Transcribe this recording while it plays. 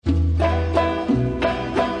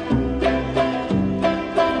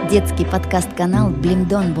Детский подкаст-канал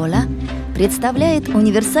 «Блимдон Бола» представляет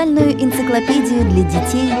универсальную энциклопедию для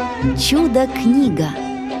детей «Чудо, книга».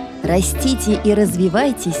 Растите и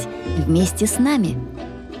развивайтесь вместе с нами.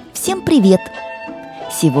 Всем привет!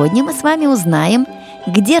 Сегодня мы с вами узнаем,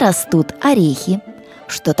 где растут орехи,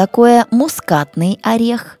 что такое мускатный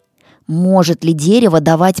орех, может ли дерево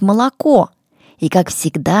давать молоко, и, как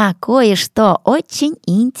всегда, кое-что очень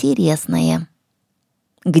интересное.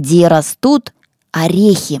 Где растут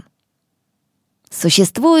орехи?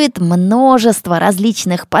 Существует множество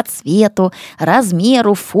различных по цвету,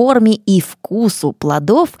 размеру, форме и вкусу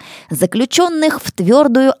плодов, заключенных в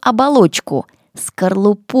твердую оболочку –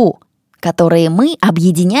 скорлупу, которые мы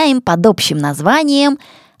объединяем под общим названием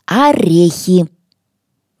орехи.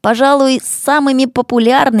 Пожалуй, самыми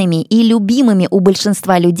популярными и любимыми у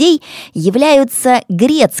большинства людей являются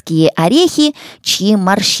грецкие орехи, чьи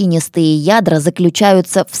морщинистые ядра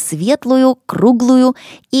заключаются в светлую, круглую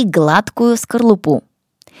и гладкую скорлупу.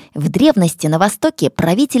 В древности на Востоке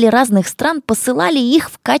правители разных стран посылали их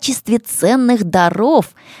в качестве ценных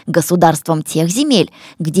даров государствам тех земель,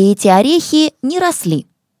 где эти орехи не росли.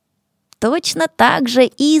 Точно так же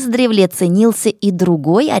издревле ценился и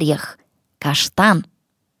другой орех – каштан.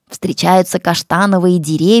 Встречаются каштановые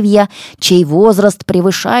деревья, чей возраст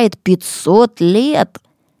превышает 500 лет.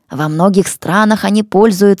 Во многих странах они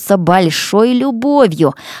пользуются большой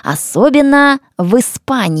любовью, особенно в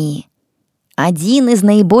Испании. Один из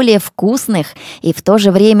наиболее вкусных и в то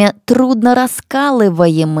же время трудно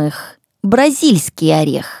раскалываемых – бразильский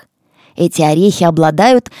орех. Эти орехи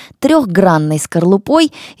обладают трехгранной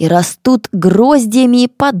скорлупой и растут гроздьями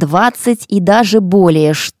по 20 и даже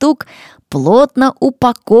более штук, плотно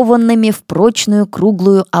упакованными в прочную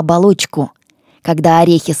круглую оболочку. Когда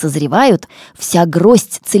орехи созревают, вся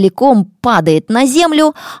гроздь целиком падает на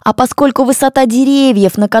землю, а поскольку высота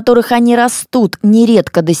деревьев, на которых они растут,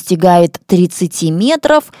 нередко достигает 30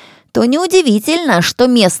 метров, то неудивительно, что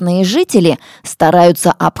местные жители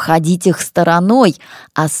стараются обходить их стороной,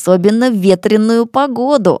 особенно в ветреную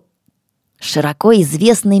погоду. Широко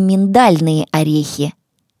известны миндальные орехи.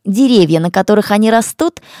 Деревья, на которых они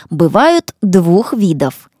растут, бывают двух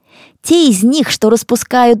видов. Те из них, что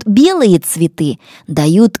распускают белые цветы,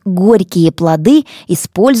 дают горькие плоды,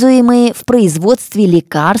 используемые в производстве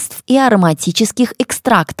лекарств и ароматических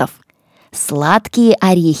экстрактов. Сладкие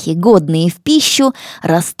орехи, годные в пищу,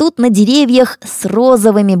 растут на деревьях с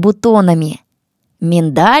розовыми бутонами.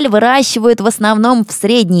 Миндаль выращивают в основном в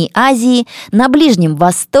Средней Азии, на Ближнем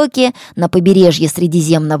Востоке, на побережье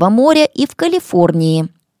Средиземного моря и в Калифорнии.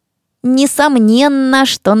 Несомненно,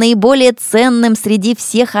 что наиболее ценным среди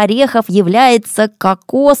всех орехов является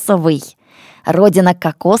кокосовый. Родина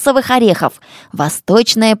кокосовых орехов –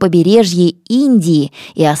 восточное побережье Индии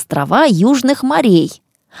и острова Южных морей.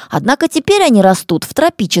 Однако теперь они растут в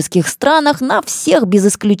тропических странах на всех без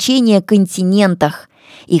исключения континентах.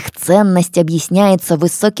 Их ценность объясняется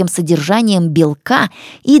высоким содержанием белка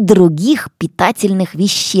и других питательных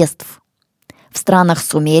веществ. В странах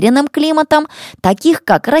с умеренным климатом, таких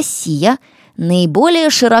как Россия, наиболее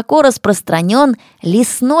широко распространен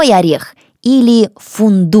лесной орех или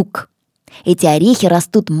фундук. Эти орехи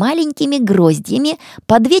растут маленькими гроздьями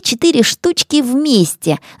по 2-4 штучки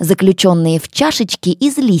вместе, заключенные в чашечки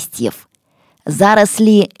из листьев.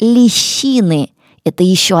 Заросли лещины – это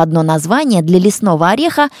еще одно название для лесного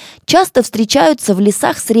ореха, часто встречаются в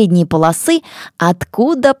лесах средней полосы,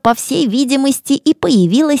 откуда, по всей видимости, и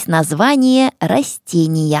появилось название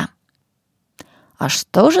растения. А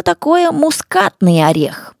что же такое мускатный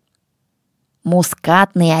орех?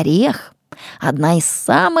 Мускатный орех – одна из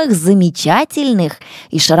самых замечательных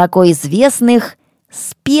и широко известных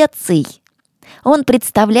специй. Он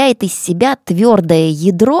представляет из себя твердое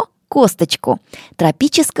ядро, косточку,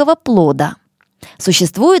 тропического плода.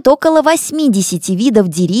 Существует около 80 видов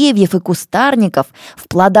деревьев и кустарников, в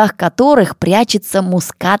плодах которых прячется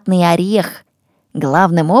мускатный орех.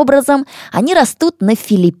 Главным образом они растут на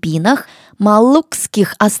Филиппинах,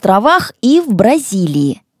 Малукских островах и в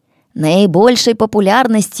Бразилии. Наибольшей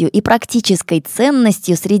популярностью и практической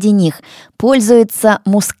ценностью среди них пользуется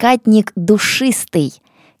мускатник душистый.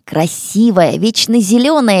 Красивое, вечно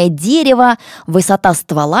зеленое дерево, высота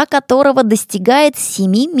ствола которого достигает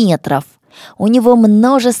 7 метров. У него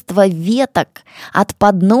множество веток, от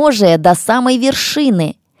подножия до самой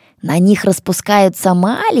вершины. На них распускаются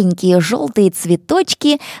маленькие желтые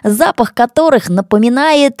цветочки, запах которых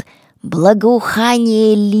напоминает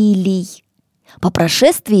благоухание лилий. По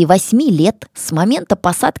прошествии 8 лет с момента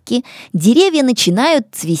посадки деревья начинают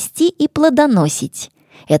цвести и плодоносить.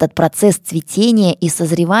 Этот процесс цветения и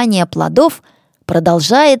созревания плодов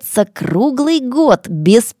продолжается круглый год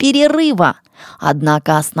без перерыва,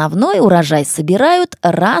 однако основной урожай собирают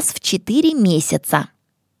раз в 4 месяца.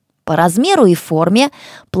 По размеру и форме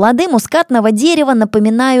плоды мускатного дерева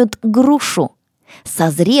напоминают грушу.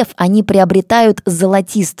 Созрев, они приобретают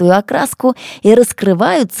золотистую окраску и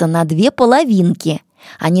раскрываются на 2 половинки.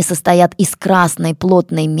 Они состоят из красной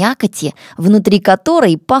плотной мякоти, внутри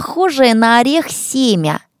которой похожее на орех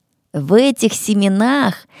семя. В этих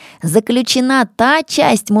семенах заключена та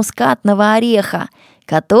часть мускатного ореха,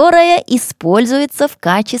 которая используется в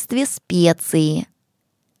качестве специи.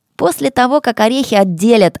 После того, как орехи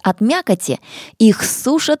отделят от мякоти, их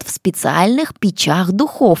сушат в специальных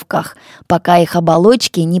печах-духовках, пока их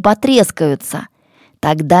оболочки не потрескаются.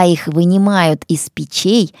 Тогда их вынимают из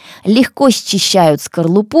печей, легко счищают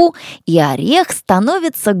скорлупу, и орех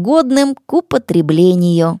становится годным к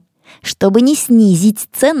употреблению. Чтобы не снизить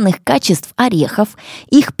ценных качеств орехов,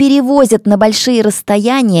 их перевозят на большие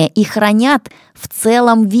расстояния и хранят в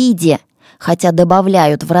целом виде, хотя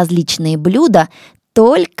добавляют в различные блюда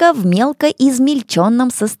только в мелко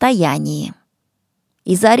измельченном состоянии.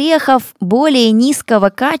 Из орехов более низкого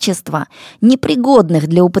качества, непригодных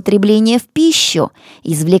для употребления в пищу,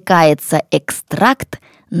 извлекается экстракт,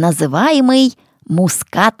 называемый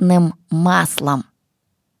мускатным маслом.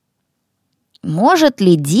 Может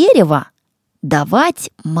ли дерево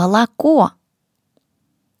давать молоко?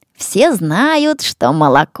 Все знают, что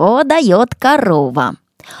молоко дает корова.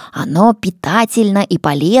 Оно питательно и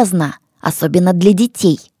полезно, особенно для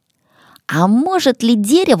детей. А может ли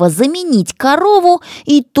дерево заменить корову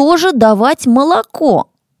и тоже давать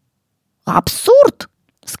молоко? Абсурд,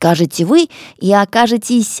 скажете вы, и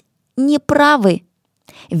окажетесь неправы.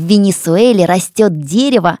 В Венесуэле растет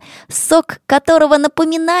дерево, сок которого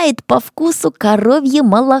напоминает по вкусу коровье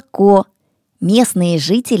молоко. Местные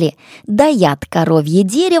жители доят коровье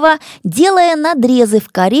дерево, делая надрезы в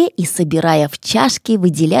коре и собирая в чашке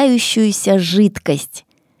выделяющуюся жидкость.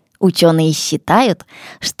 Ученые считают,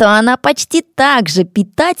 что она почти так же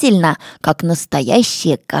питательна, как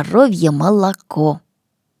настоящее коровье молоко.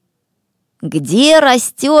 Где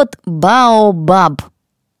растет баобаб?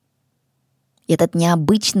 Этот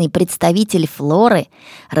необычный представитель флоры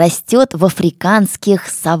растет в африканских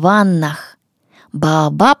саваннах.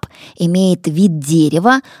 Баобаб имеет вид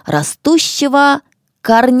дерева, растущего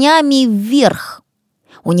корнями вверх.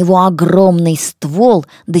 У него огромный ствол,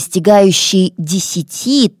 достигающий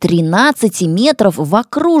 10-13 метров в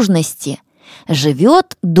окружности.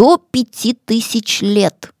 Живет до 5000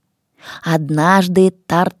 лет. Однажды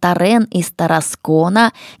Тартарен из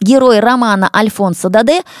Тараскона, герой романа Альфонсо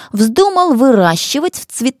Даде, вздумал выращивать в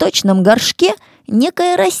цветочном горшке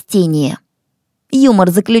некое растение. Юмор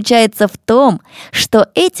заключается в том, что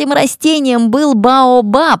этим растением был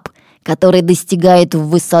баобаб, который достигает в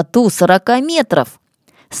высоту 40 метров.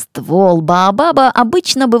 Ствол баобаба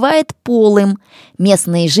обычно бывает полым.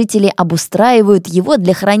 Местные жители обустраивают его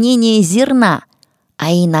для хранения зерна,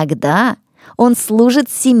 а иногда он служит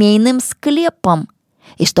семейным склепом.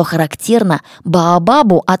 И что характерно,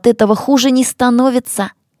 баобабу от этого хуже не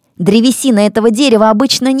становится. Древесина этого дерева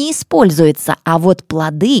обычно не используется, а вот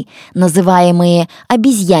плоды, называемые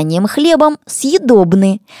обезьяньим хлебом,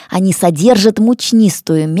 съедобны. Они содержат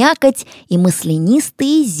мучнистую мякоть и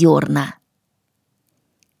маслянистые зерна.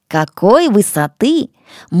 Какой высоты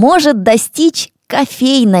может достичь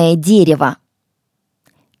кофейное дерево?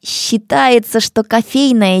 Считается, что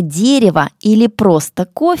кофейное дерево или просто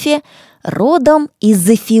кофе родом из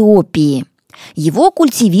Эфиопии. Его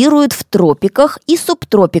культивируют в тропиках и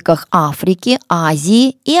субтропиках Африки,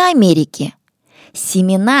 Азии и Америки.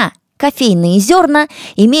 Семена, кофейные зерна,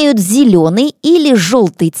 имеют зеленый или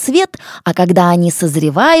желтый цвет, а когда они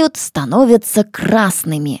созревают, становятся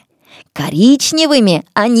красными. Коричневыми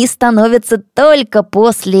они становятся только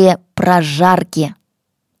после прожарки.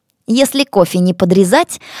 Если кофе не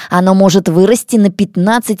подрезать, оно может вырасти на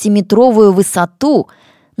 15-метровую высоту,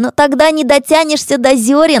 но тогда не дотянешься до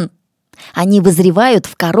зерен. Они вызревают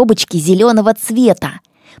в коробочке зеленого цвета.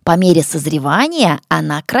 По мере созревания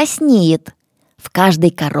она краснеет. В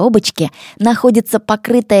каждой коробочке находится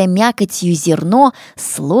покрытое мякотью зерно,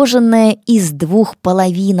 сложенное из 2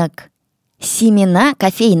 половинок. Семена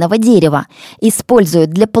кофейного дерева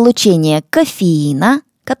используют для получения кофеина,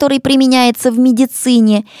 который применяется в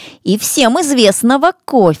медицине, и всем известного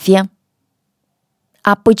кофе.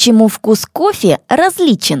 А почему вкус кофе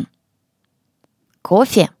различен?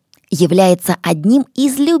 Кофе является одним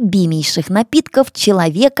из любимейших напитков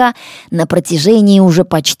человека на протяжении уже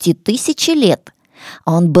почти 1000 лет.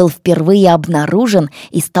 Он был впервые обнаружен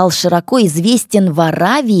и стал широко известен в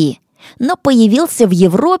Аравии, но появился в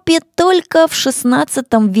Европе только в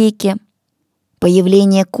XVI веке.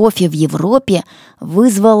 Появление кофе в Европе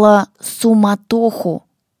вызвало суматоху.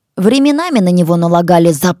 Временами на него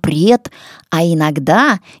налагали запрет, а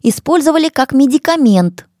иногда использовали как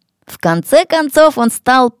медикамент. В конце концов он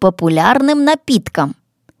стал популярным напитком.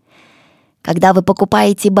 Когда вы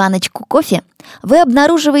покупаете баночку кофе, вы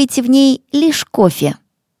обнаруживаете в ней лишь кофе.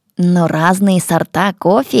 Но разные сорта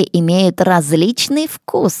кофе имеют различный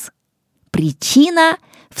вкус. Причина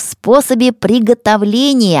в способе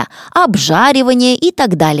приготовления, обжаривания и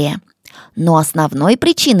так далее. Но основной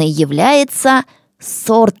причиной является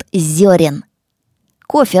сорт зерен.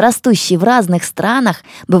 Кофе, растущий в разных странах,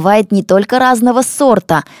 бывает не только разного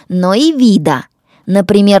сорта, но и вида.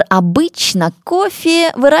 Например, обычно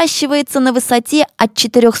кофе выращивается на высоте от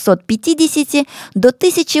 450 до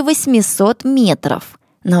 1800 метров.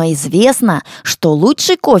 Но известно, что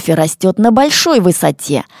лучший кофе растет на большой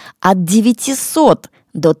высоте от 900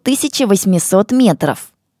 до 1800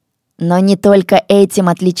 метров. Но не только этим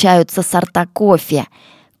отличаются сорта кофе.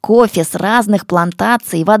 Кофе с разных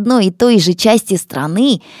плантаций в одной и той же части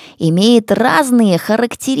страны имеет разные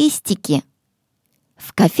характеристики.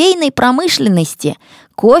 В кофейной промышленности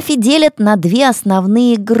кофе делят на две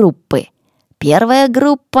основные группы. Первая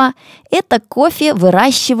группа – это кофе,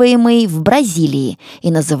 выращиваемый в Бразилии,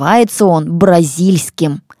 и называется он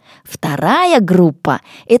бразильским. Вторая группа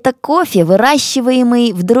 – это кофе,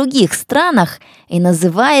 выращиваемый в других странах, и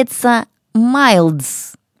называется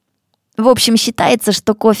майлдс. В общем, считается,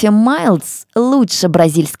 что кофе майлдс лучше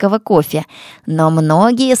бразильского кофе, но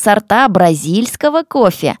многие сорта бразильского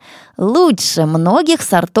кофе лучше многих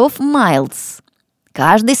сортов майлдс.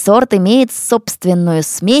 Каждый сорт имеет собственную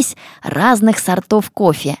смесь разных сортов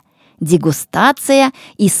кофе. Дегустация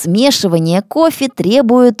и смешивание кофе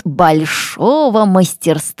требуют большого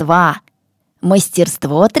мастерства.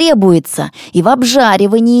 Мастерство требуется и в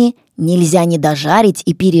обжаривании. Нельзя недожарить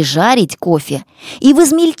и пережарить кофе, и в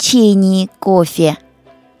измельчении кофе.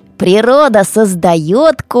 Природа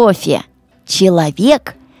создает кофе.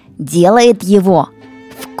 Человек делает его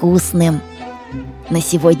вкусным. На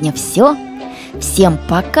сегодня все. Всем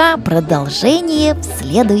пока. Продолжение в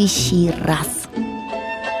следующий раз.